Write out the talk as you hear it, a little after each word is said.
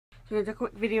Here's a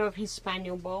quick video of his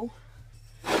spaniel bowl.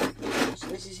 So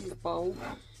this is his bowl.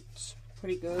 It's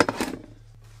pretty good.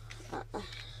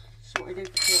 That's what I do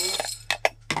for chores.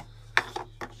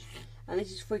 And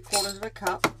this is 3/4 of a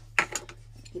cup.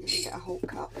 He doesn't get a whole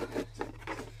cup.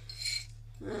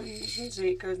 And you can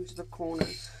see it goes into the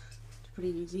corners. It's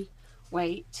pretty easy.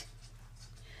 Wait.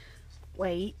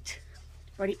 Wait.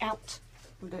 Brody, out.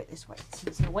 We'll do it this way.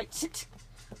 So wait, sit.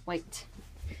 Wait.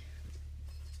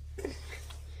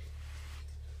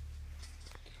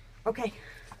 Okay.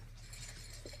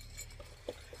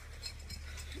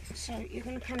 So you're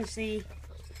going to kind of see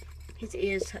his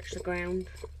ears touch the ground.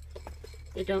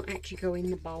 They don't actually go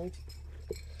in the bowl.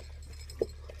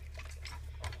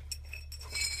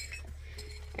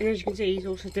 And as you can see, he's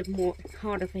also a bit more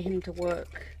harder for him to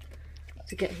work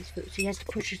to get his food. So he has to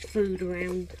push his food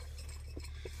around.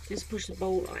 Just push the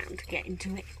bowl around to get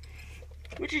into it.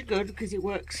 Which is good because it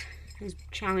works. It's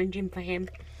challenging for him.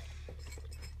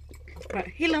 But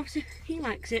he loves it. He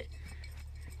likes it.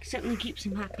 It certainly keeps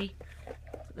him happy.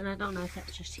 But then I don't know if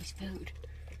that's just his food.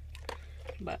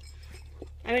 But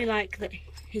I really like that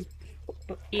his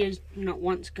ears not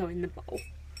once go in the bowl.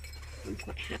 I'm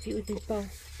quite happy with his bowl.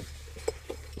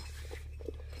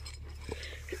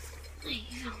 There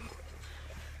you go.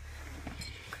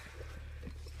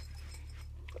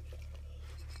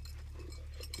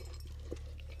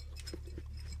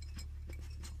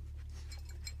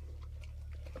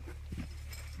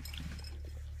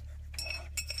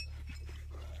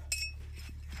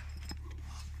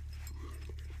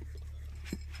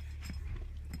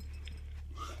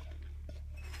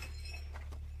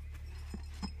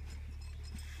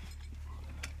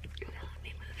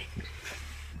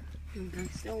 Okay,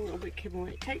 still a little bit kibble.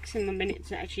 It takes him a minute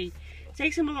to actually, it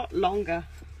takes him a lot longer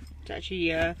to actually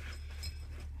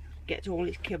get to all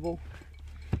his kibble.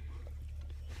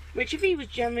 Which if he was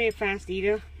generally a fast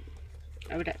eater,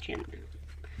 I would actually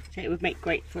say it would make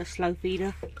great for a slow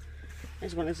feeder,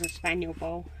 as well as a spaniel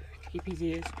bowl to keep his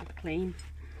ears clean.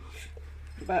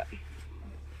 But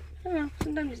I don't know,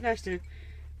 sometimes it's nice to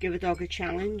give a dog a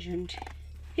challenge, and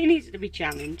he needs to be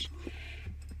challenged.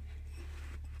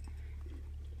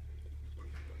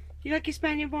 You like your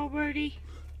spaniel bowl, Brody?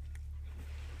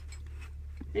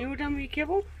 Are you all done with your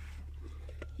kibble?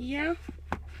 Yeah?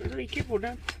 That's all your kibble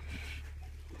done.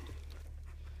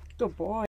 Good boy.